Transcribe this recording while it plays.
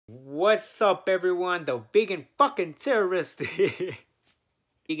What's up, everyone? The vegan fucking terrorist.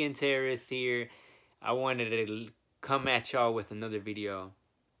 Vegan terrorist here. I wanted to come at y'all with another video.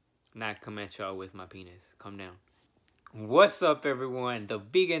 Not come at y'all with my penis. Calm down. What's up, everyone? The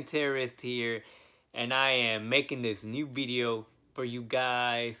vegan terrorist here. And I am making this new video for you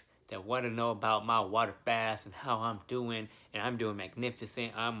guys that want to know about my water fast and how I'm doing. And I'm doing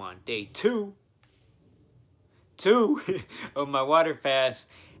magnificent. I'm on day two of my water fast.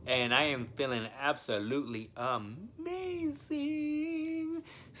 And I am feeling absolutely amazing.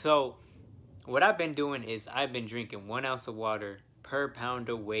 So what I've been doing is I've been drinking 1 ounce of water per pound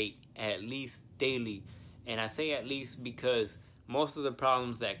of weight at least daily. And I say at least because most of the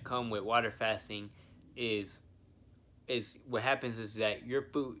problems that come with water fasting is what happens is that your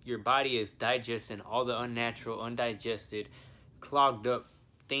body is digesting all the unnatural, undigested, clogged up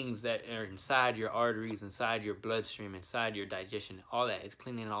things that are inside your arteries, inside your bloodstream, inside your digestion. All that is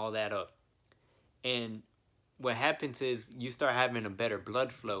cleaning all that up. And what happens is you start having a better blood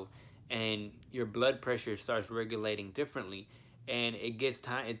flow, and your blood pressure starts regulating differently, and it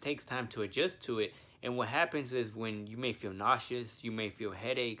takes time to adjust to it. And what happens is when you may feel nauseous, you may feel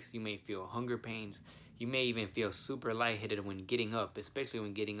headaches, you may feel hunger pains, you may even feel super lightheaded when getting up, especially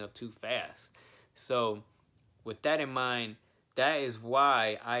when getting up too fast. So with that in mind, that is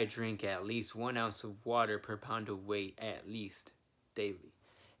why I drink at least 1 ounce of water per pound of weight at least daily.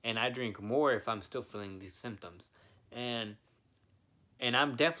 And I drink more if I'm still feeling these symptoms. And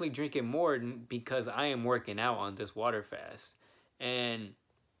I'm definitely drinking more because I am working out on this water fast. And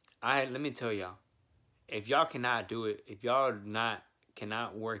let me tell y'all, if y'all cannot do it, if y'all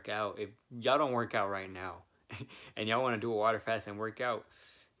cannot work out, if y'all don't work out right now and y'all want to do a water fast and work out,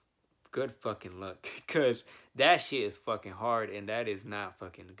 good fucking luck, because that shit is fucking hard, and that is not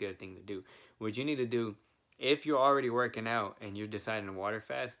fucking a good thing to do. What you need to do, if you're already working out and you're deciding to water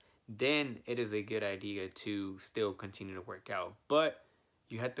fast, then it is a good idea to still continue to work out. But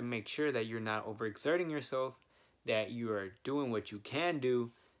you have to make sure that you're not overexerting yourself, that you are doing what you can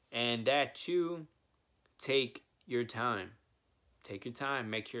do, and that you take your time. Take your time.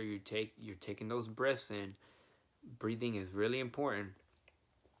 Make sure you're taking those breaths in. Breathing is really important.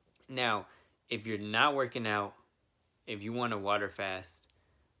 Now, if you're not working out, if you want to water fast,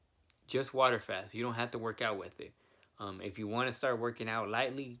 just water fast. You don't have to work out with it. If you want to start working out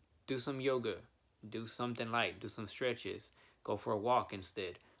lightly, do some yoga. Do something light. Do some stretches. Go for a walk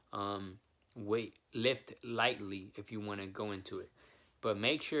instead. Lift lightly if you want to go into it. But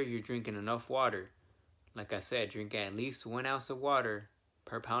make sure you're drinking enough water. Like I said, drink at least 1 ounce of water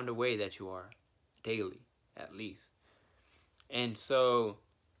per pound of weight that you are daily, at least. And so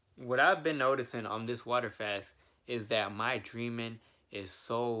what I've been noticing on this water fast is that my dreaming is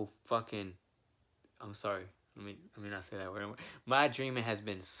so fucking, I'm sorry, let me not say that word. My dreaming has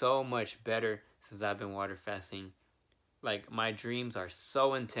been so much better since I've been water fasting. Like, my dreams are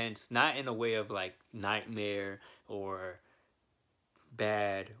so intense, not in a way of like nightmare or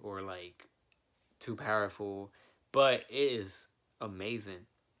bad or like too powerful, but it is amazing.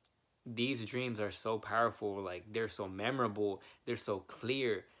 These dreams are so powerful, like they're so memorable, they're so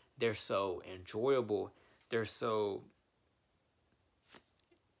clear, they're so enjoyable, they're such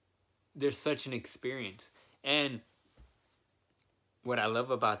an experience. And what I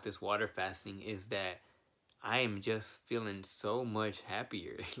love about this water fasting is that I am just feeling so much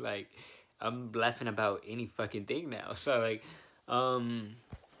happier. Like, I'm laughing about any fucking thing now. So like,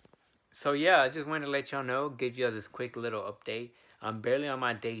 so yeah, I just wanted to let y'all know, give y'all this quick little update. I'm barely on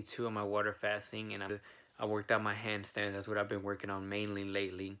my day 2 of my water fasting, and I worked out my handstands. That's what I've been working on mainly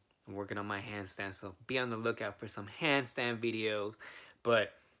lately. I'm working on my handstands, so be on the lookout for some handstand videos.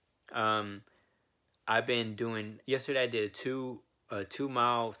 But I've been doing, yesterday I did a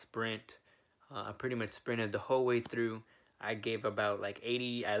 2-mile sprint. I pretty much sprinted the whole way through. I gave about like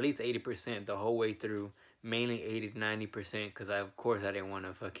at least 80% the whole way through. Mainly 80 to 90%, because of course I didn't want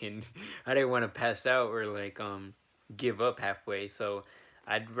to pass out or like give up halfway. So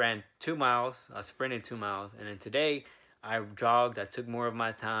I ran 2 miles. I sprinted 2 miles, and then today I jogged. I took more of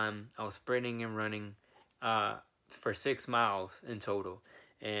my time. I was sprinting and running for 6 miles in total,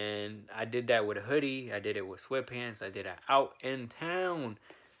 and I did that with a hoodie. I did it with sweatpants. I did it out in town,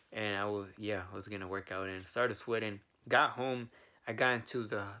 and I was gonna work out and started sweating. Got home. I got into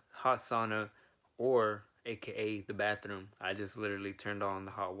the hot sauna, or aka the bathroom. I just literally turned on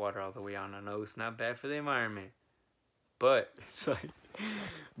the hot water all the way on. I know it's not bad for the environment, but it's like,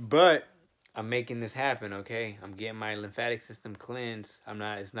 but I'm making this happen, okay? I'm getting my lymphatic system cleansed.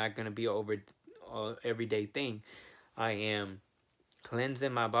 It's not gonna be an everyday thing. I am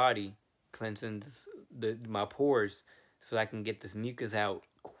cleansing my body, cleansing my pores, so I can get this mucus out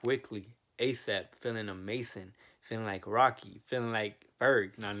quickly, ASAP, feeling amazing, feeling like Rocky, feeling like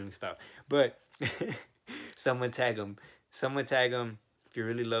Berg. Not let me stop. But someone tag him. Someone tag him. If you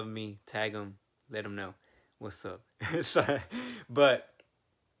really love me, tag him. Let him know what's up. So, but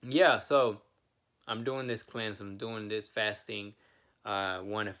yeah, so I'm doing this cleanse. I'm doing this fasting. I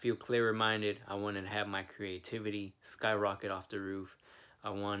want to feel clear minded. I wanted to have my creativity skyrocket off the roof.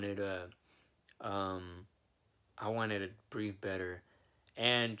 I wanted to um I wanted to breathe better,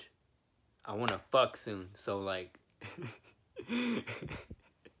 and I want to fuck soon. So like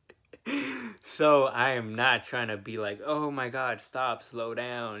so I am not trying to be like, "Oh my god, stop, slow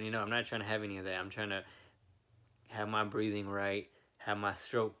down." You know, I'm not trying to have any of that. I'm trying to have my breathing right, have my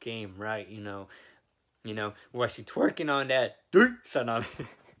stroke game right, you know, while she twerking on that. So no.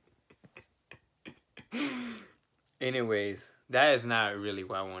 Anyways, that is not really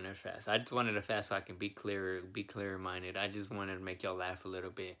why I wanted to fast. I just wanted to fast so I can be clearer minded. I just wanted to make y'all laugh a little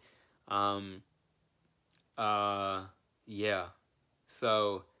bit. Um, yeah.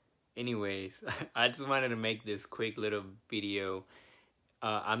 So, anyways, I just wanted to make this quick little video.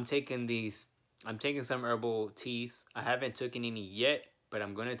 I'm taking some herbal teas. I haven't taken any yet, but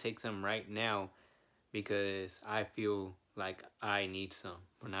I'm gonna take some right now because I feel like I need some.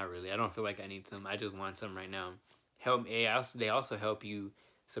 Well, not really. I don't feel like I need some. I just want some right now. They also help you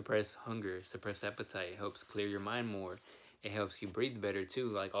suppress hunger, suppress appetite. It helps clear your mind more. It helps you breathe better too,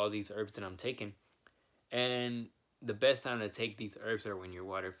 like all these herbs that I'm taking. And the best time to take these herbs are when you're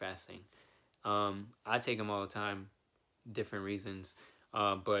water fasting. I take them all the time, different reasons,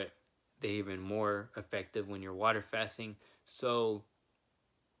 but they're even more effective when you're water fasting. So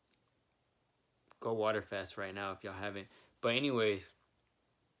go water fast right now if y'all haven't. But anyways,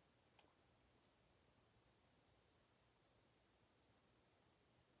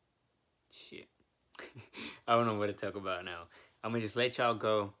 shit. I don't know what to talk about now. I'm gonna just let y'all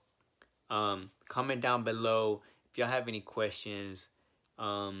go. Comment down below if y'all have any questions.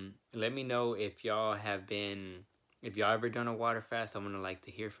 Let me know if y'all ever done a water fast. I'm gonna like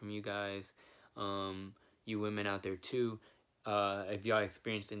to hear from you guys. You women out there too. If y'all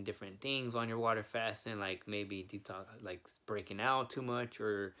experiencing different things on your water fasting, like maybe detox, like breaking out too much,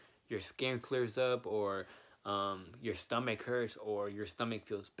 or your skin clears up, or your stomach hurts, or your stomach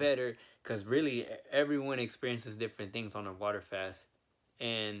feels better, because really everyone experiences different things on a water fast,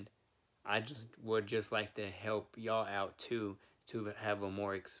 and I just would just like to help y'all out too, to have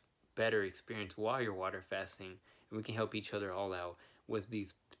a better experience while you're water fasting, and we can help each other all out with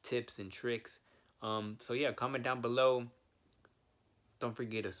these tips and tricks. So yeah, comment down below. Don't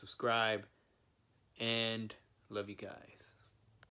forget to subscribe, and love you guys.